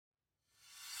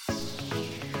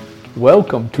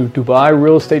Welcome to Dubai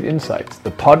Real Estate Insights,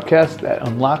 the podcast that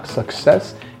unlocks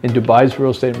success in Dubai's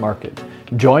real estate market.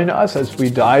 Join us as we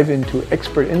dive into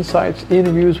expert insights,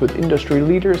 interviews with industry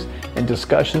leaders, and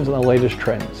discussions on the latest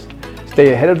trends.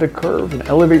 Stay ahead of the curve and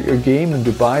elevate your game in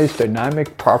Dubai's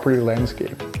dynamic property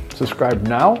landscape. Subscribe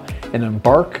now and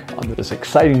embark on this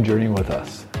exciting journey with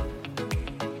us.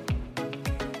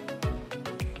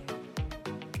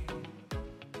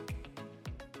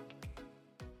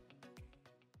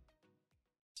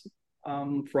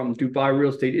 From Dubai Real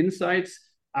Estate Insights,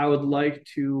 I would like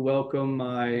to welcome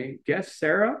my guest,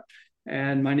 Sara,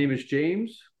 and my name is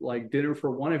James, like Dinner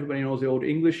for One. Everybody knows the old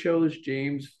English shows,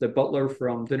 James, the butler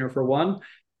from Dinner for One,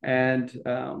 and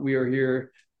we are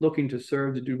here looking to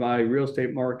serve the Dubai real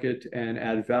estate market and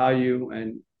add value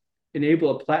and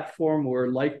enable a platform where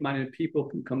like-minded people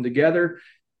can come together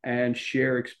and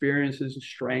share experiences,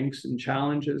 strengths, and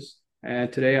challenges.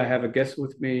 And today I have a guest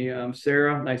with me,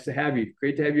 Sara. Nice to have you.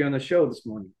 Great to have you on the show this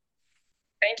morning.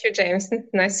 Thank you, James.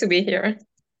 Nice to be here.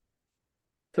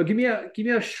 So give me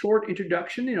a short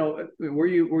introduction. You know, where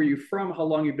you from? How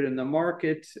long you've been in the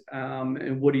market,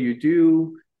 and what do you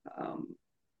do?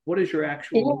 What is your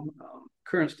actual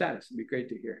current status? It'd be great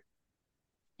to hear.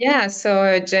 Yeah,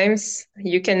 so James,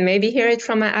 you can maybe hear it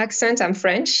from my accent. I'm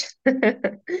French.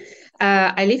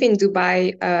 I live in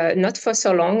Dubai, not for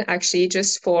so long, actually,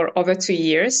 just for over 2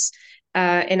 years.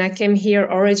 And I came here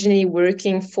originally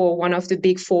working for one of the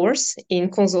big fours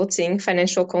in consulting,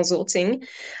 financial consulting.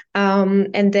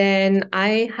 And then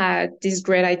I had this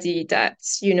great idea that,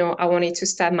 I wanted to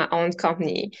start my own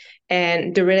company.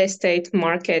 And the real estate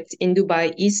market in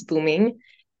Dubai is booming.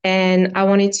 And I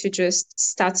wanted to just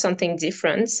start something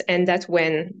different. And that's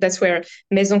where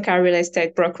Maison Real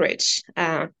Estate Brokerage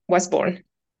was born.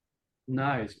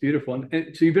 Nice, beautiful.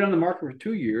 And so you've been on the market for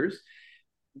 2 years.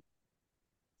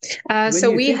 So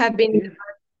we have been,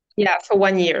 for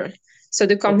 1 year. So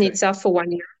the company itself for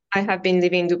 1 year. I have been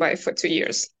living in Dubai for 2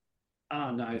 years.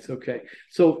 Ah, nice. Okay.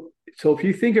 So if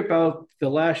you think about the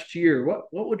last year,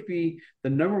 what would be the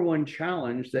number one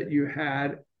challenge that you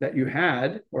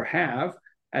had or have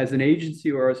as an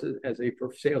agency or as a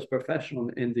sales professional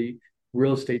in the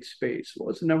real estate space? What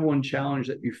was the number one challenge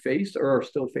that you faced or are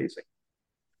still facing?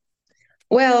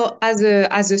 Well, as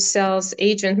a sales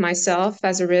agent myself,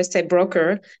 as a real estate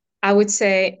broker, I would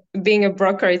say being a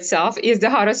broker itself is the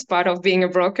hardest part of being a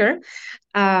broker.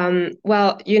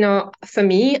 Well, for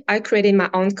me, I created my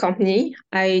own company.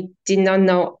 I did not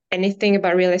know anything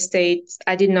about real estate.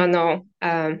 I did not know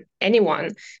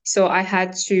anyone. So I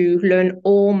had to learn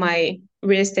all my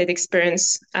real estate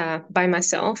experience by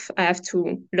myself. I have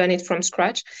to learn it from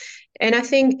scratch. And I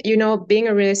think, being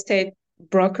a real estate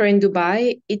broker in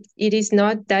Dubai, it is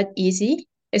not that easy,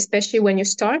 especially when you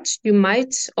start. You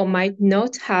might or might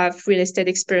not have real estate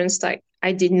experience. Like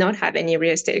I did not have any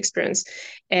real estate experience,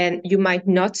 and you might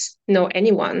not know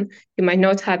anyone. You might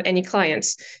not have any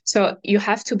clients. So you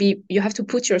have to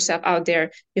put yourself out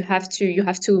there. You have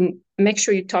to make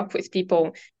sure you talk with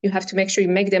people. You have to make sure you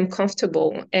make them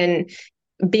comfortable. And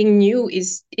being new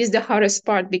is the hardest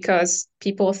part because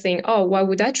people think, oh, why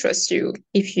would I trust you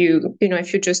if you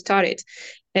just started?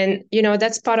 And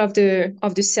that's part of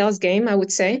the sales game, I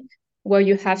would say, where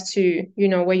you have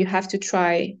to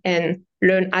try and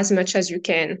learn as much as you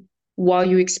can while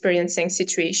you're experiencing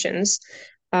situations.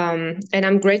 And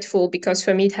I'm grateful because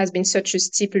for me it has been such a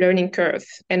steep learning curve.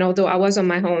 And although I was on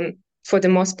my own for the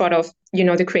most part of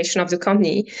the creation of the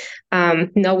company,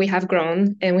 now we have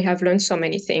grown and we have learned so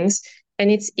many things. And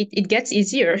it gets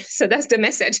easier. So that's the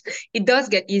message. It does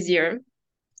get easier.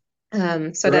 So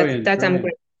Brilliant, that I'm brilliant.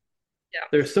 great. Yeah.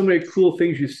 There's so many cool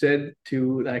things you said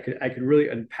that I could really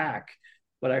unpack,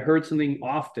 but I heard something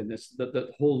often, this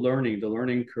the whole the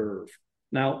learning curve.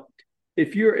 Now,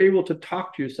 if you're able to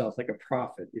talk to yourself like a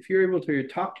prophet, if you're able to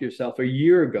talk to yourself a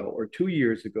year ago or 2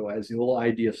 years ago as the whole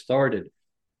idea started,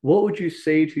 what would you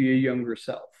say to your younger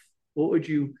self?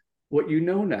 What you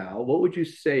know now, what would you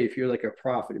say if you're like a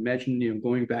prophet? Imagine,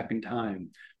 going back in time.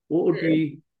 What would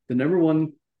be the number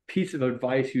one piece of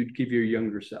advice you'd give your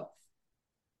younger self?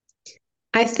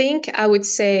 I think I would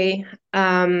say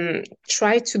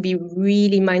try to be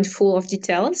really mindful of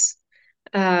details.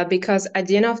 Because at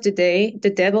the end of the day, the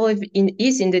devil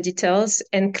is in the details,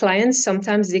 and clients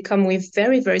sometimes they come with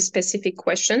very, very specific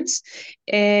questions,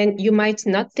 and you might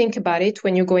not think about it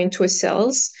when you go into a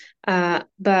sales,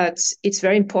 but it's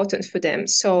very important for them.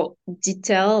 So a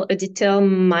detail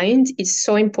mind is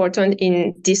so important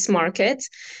in this market,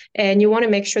 and you want to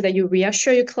make sure that you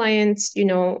reassure your clients,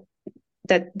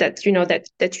 that you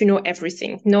know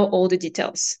everything, know all the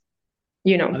details.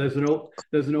 There's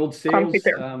an old sales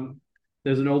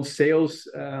there's an old sales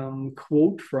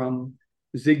quote from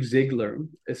Zig Ziglar.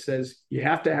 It says, you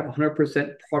have to have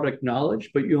 100% product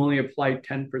knowledge, but you only apply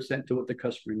 10% to what the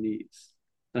customer needs.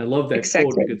 And I love that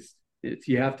quote Exactly. because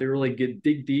you have to really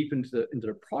dig deep into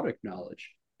the product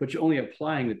knowledge, but you're only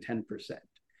applying the 10%.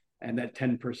 And that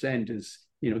 10% is,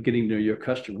 getting to know your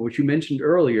customer, which you mentioned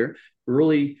earlier,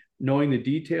 really knowing the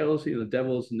details, the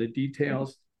devil's in the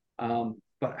details.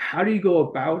 But how do you go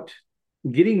about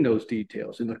getting those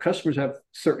details? And the customers have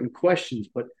certain questions,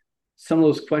 but some of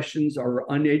those questions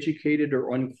are uneducated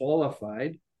or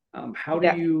unqualified. How do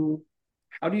Yeah. you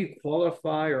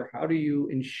qualify, or how do you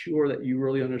ensure that you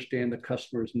really understand the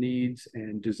customer's needs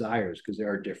and desires, because they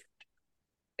are different?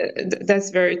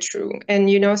 That's very true. And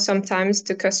sometimes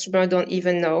the customer don't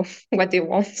even know what they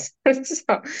want.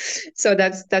 So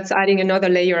that's adding another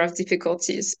layer of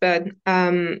difficulties. But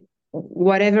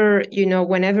whatever,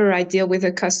 whenever I deal with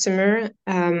a customer,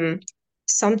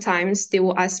 sometimes they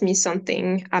will ask me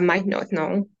something I might not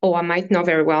know or I might know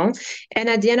very well. And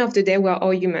at the end of the day, we're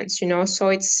all humans, so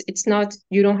it's not,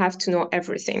 you don't have to know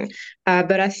everything.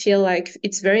 But I feel like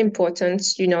it's very important,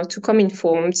 to come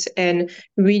informed and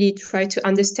really try to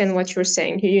understand what you're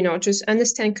saying, just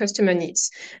understand customer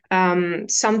needs.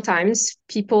 Sometimes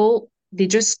people, they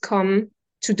just come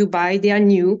to Dubai, they are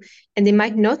new, and they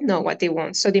might not know what they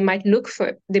want. So they might look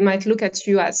at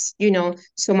you as,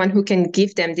 someone who can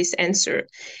give them this answer.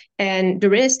 And the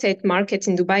real estate market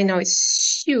in Dubai now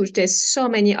is huge. There's so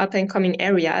many up and coming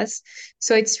areas.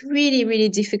 So it's really, really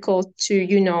difficult to,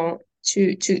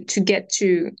 to get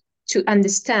to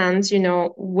understand,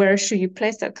 where should you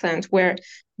place that client, where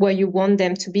you want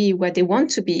them to be, where they want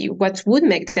to be, what would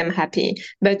make them happy.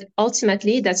 But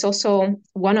ultimately, that's also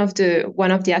one of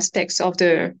the aspects of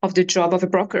the job of a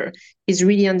broker, is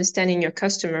really understanding your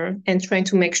customer and trying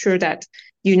to make sure that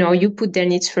you put their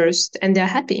needs first and they're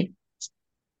happy.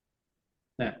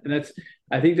 Yeah, and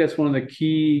I think that's one of the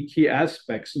key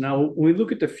aspects. Now, when we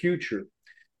look at the future,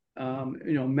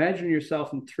 imagine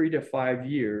yourself in 3 to 5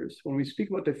 years. When we speak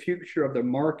about the future of the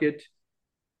market,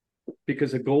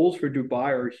 because the goals for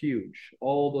Dubai are huge.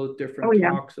 All those Oh different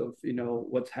yeah. talks of,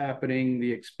 what's happening,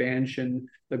 the expansion,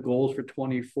 the goals for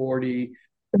 2040,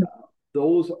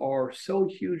 those are so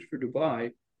huge for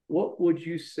Dubai. What would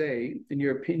you say, in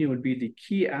your opinion, would be the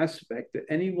key aspect that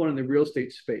anyone in the real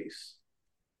estate space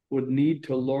would need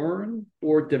to learn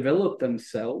or develop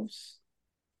themselves,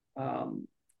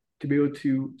 to be able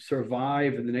to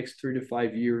survive in the next 3 to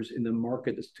 5 years in the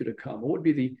market that's to come? What would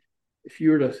be if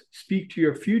you were to speak to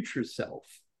your future self,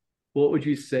 what would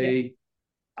you Yeah. say,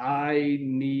 I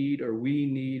need, or we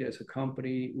need as a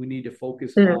company, we need to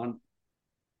focus Mm. on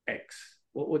X?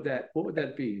 What would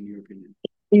that be, in your opinion?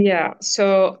 Yeah,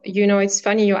 so it's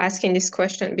funny you're asking this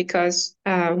question because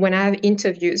when I have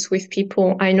interviews with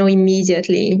people, I know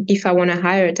immediately if I want to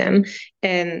hire them,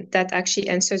 and that actually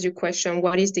answers your question.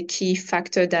 What is the key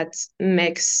factor that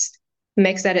makes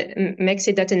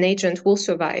it that an agent will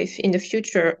survive in the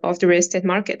future of the real estate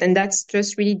market? And that's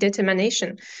just really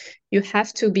determination. You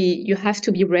have to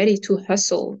be ready to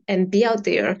hustle and be out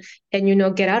there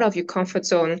and get out of your comfort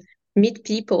zone, meet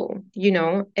people,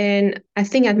 and I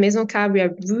think at Maison we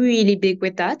are really big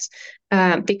with that,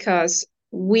 because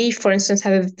we, for instance,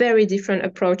 have a very different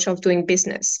approach of doing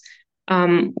business.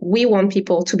 We want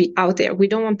people to be out there. We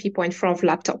don't want people in front of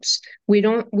laptops.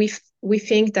 We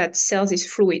think that sales is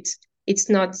fluid. It's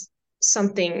not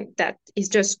something that is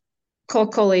just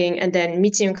cold calling and then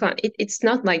meeting a client. It's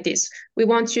not like this. We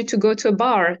want you to go to a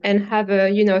bar and have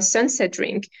a sunset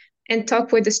drink and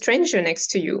talk with a stranger next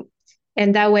to you.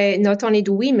 And that way, not only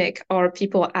do we make our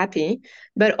people happy,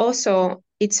 but also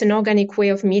it's an organic way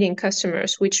of meeting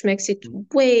customers, which makes it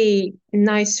way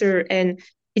nicer, and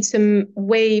it's a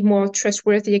way more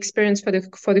trustworthy experience for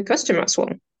the customer as well.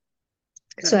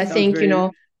 So That I think,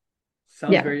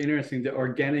 sounds yeah. very interesting. The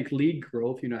organic lead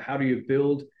growth. How do you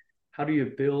build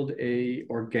a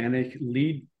organic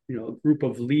lead, group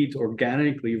of leads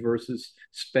organically versus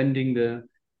spending the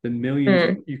millions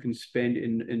that Mm, you can spend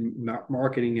in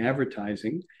marketing,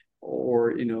 advertising,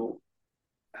 or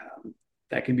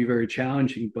that can be very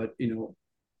challenging. But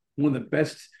one of the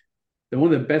best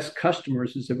one of the best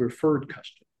customers is a referred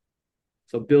customer.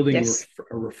 So building yes.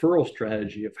 a referral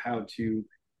strategy of how to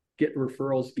get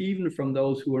referrals, even from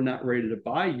those who are not ready to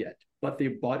buy yet, but they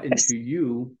bought into Yes.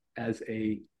 you as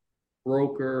a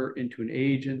broker, into an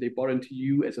agent. They bought into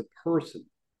you as a person.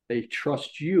 They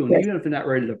trust you. And Yes. even if they're not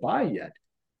ready to buy yet,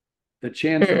 the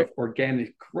chance Mm, of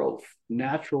organic growth,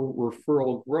 natural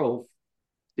referral growth,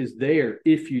 is there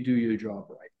if you do your job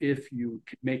right, if you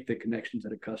make the connections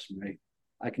at a customer.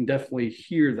 I can definitely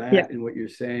hear yeah. that in what you're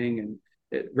saying, and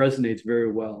it resonates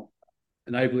very well.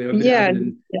 And I believe I've Yeah.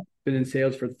 been in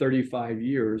sales for 35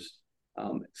 years,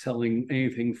 selling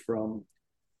anything from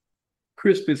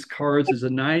Christmas cards as a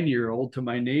 9-year-old to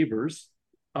my neighbors,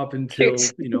 up until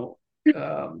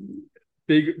um,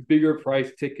 bigger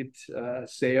price ticket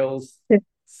sales.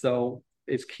 So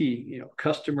it's key.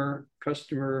 Customer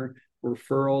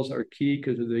referrals are key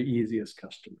because they're the easiest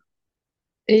customer.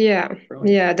 Yeah,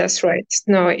 Really. yeah, that's right.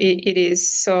 No, it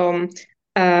is. So,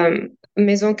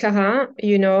 Maison Carin,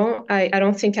 I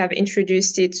don't think I've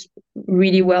introduced it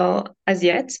really well as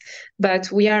yet,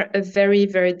 but we are a very,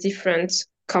 very different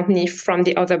company from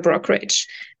the other brokerage.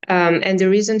 And the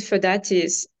reason for that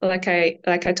is, like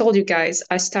I told you guys,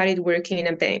 I started working in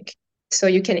a bank. So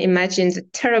you can imagine the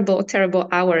terrible, terrible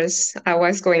hours I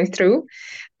was going through.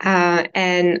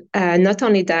 And not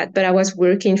only that, but I was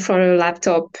working from a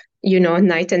laptop,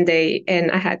 night and day,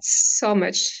 and I had so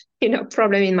much,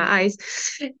 problem in my eyes.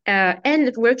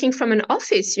 And working from an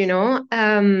office,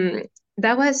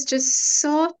 that was just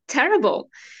so terrible.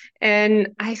 And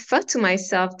I thought to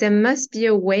myself, there must be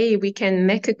a way we can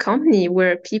make a company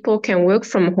where people can work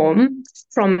from home,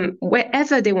 from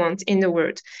wherever they want in the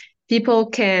world. People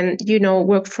can,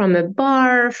 work from a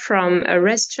bar, from a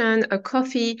restaurant, a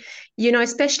coffee,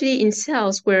 especially in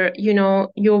sales where,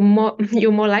 you're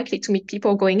more likely to meet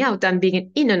people going out than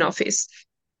being in an office.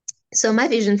 So my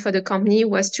vision for the company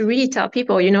was to really tell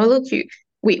people, look,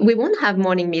 we won't have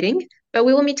morning meeting, but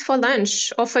we will meet for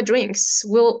lunch or for drinks.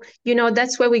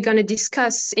 That's where we're going to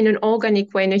discuss in an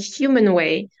organic way, in a human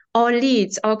way, our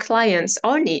leads, our clients,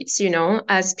 our needs,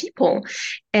 as people.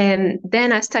 And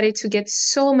then I started to get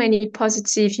so many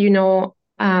positive,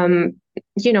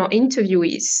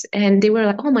 interviewees, and they were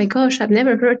like, "Oh my gosh, I've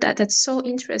never heard that. That's so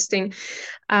interesting."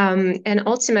 And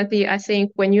ultimately, I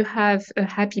think when you have a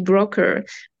happy broker,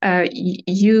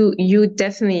 you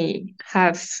definitely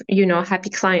have happy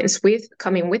clients with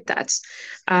coming with that.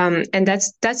 And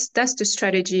that's the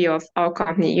strategy of our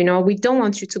company. We don't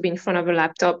want you to be in front of a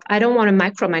laptop. I don't want to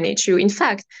micromanage you. In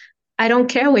fact, I don't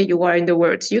care where you are in the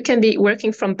world. You can be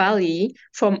working from Bali,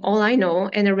 from all I know,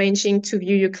 and arranging to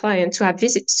view your client, to have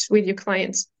visits with your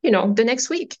clients, the next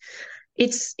week.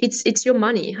 It's your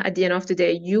money at the end of the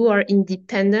day. You are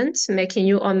independent, making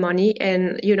your own money,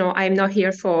 and I'm not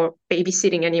here for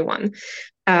babysitting anyone.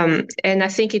 And I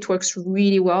think it works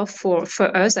really well for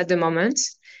us at the moment.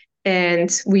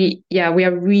 And we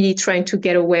are really trying to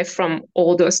get away from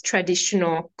all those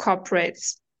traditional corporate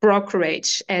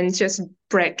brokerage and just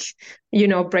break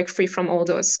free from all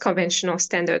those conventional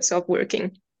standards of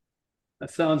working.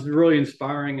 That sounds really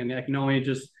inspiring, and I can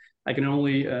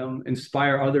only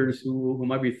inspire others who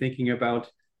might be thinking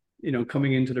about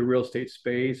coming into the real estate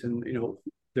space, and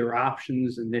their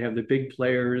options, and they have the big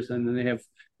players, and then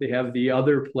they have the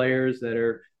other players that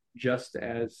are just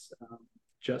as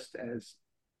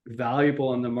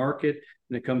valuable in the market,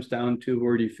 and it comes down to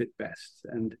where do you fit best.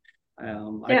 And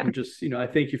I can just I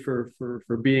thank you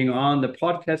for being on the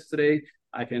podcast today.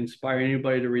 I can inspire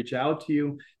anybody to reach out to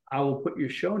you. I will put your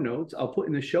show notes. I'll put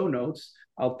in the show notes.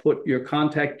 I'll put your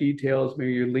contact details,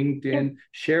 maybe your LinkedIn.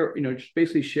 Share, just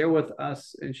basically share with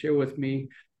us and share with me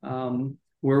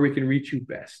where we can reach you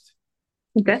best.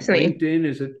 Definitely. LinkedIn?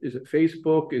 Is it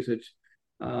Facebook? Is it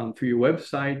through your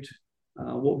website?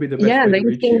 What would be the best way to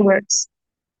reach LinkedIn you? works.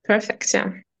 Perfect.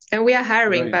 Yeah. And we are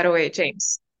hiring, Right. by the way,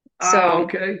 James. So,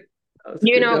 Okay. That's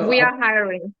good. we are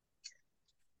hiring.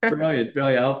 Brilliant.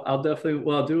 I'll definitely,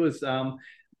 what I'll do is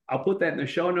I'll put that in the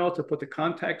show notes. I'll put the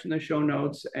contacts in the show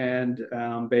notes, and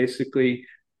basically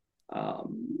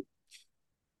um,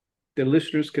 the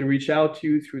listeners can reach out to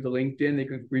you through the LinkedIn. They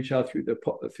can reach out through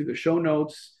the show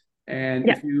notes. And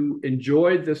Yeah. if you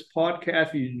enjoyed this podcast,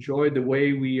 if you enjoyed the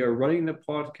way we are running the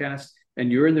podcast,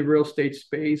 and you're in the real estate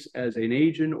space as an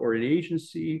agent or an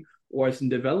agency or as a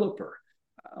developer,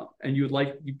 and you'd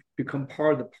like to become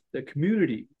part of the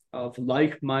community of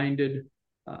like-minded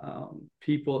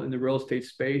people in the real estate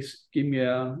space, give me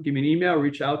an email,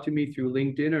 reach out to me through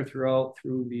LinkedIn or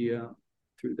through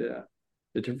the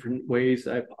different ways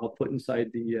I'll put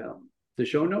inside the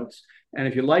show notes. And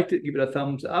if you liked it, give it a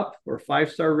thumbs up or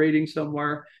 5-star rating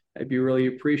somewhere. I'd be really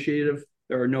appreciative.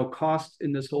 There are no costs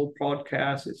in this whole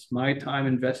podcast. It's my time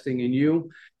investing in you.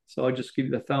 So I'll just give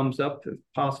you the thumbs up if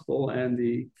possible, and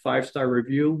the 5-star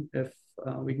review. If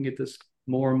we can get this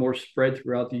more and more spread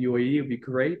throughout the UAE, it'd be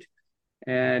great.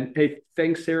 And hey,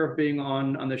 thanks, Sara, for being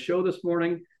on the show this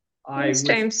morning. Thanks, I wish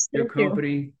James. your Thank you.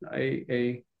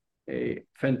 company a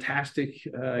fantastic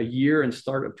year and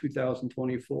start of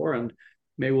 2024, and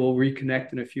maybe we'll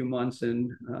reconnect in a few months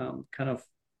and kind of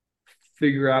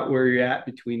figure out where you're at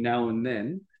between now and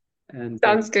then. And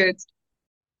Sounds good.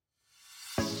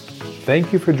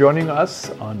 Thank you for joining us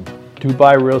on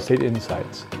Dubai Real Estate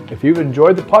Insights. If you've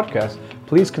enjoyed the podcast,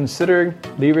 please consider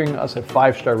leaving us a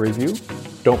 5-star review.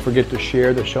 Don't forget to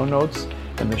share the show notes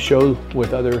and the show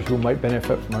with others who might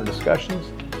benefit from our discussions.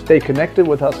 Stay connected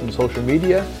with us on social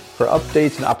media for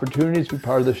updates and opportunities to be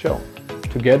part of the show.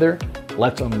 Together,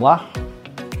 let's unlock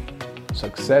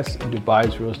success in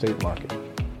Dubai's real estate market.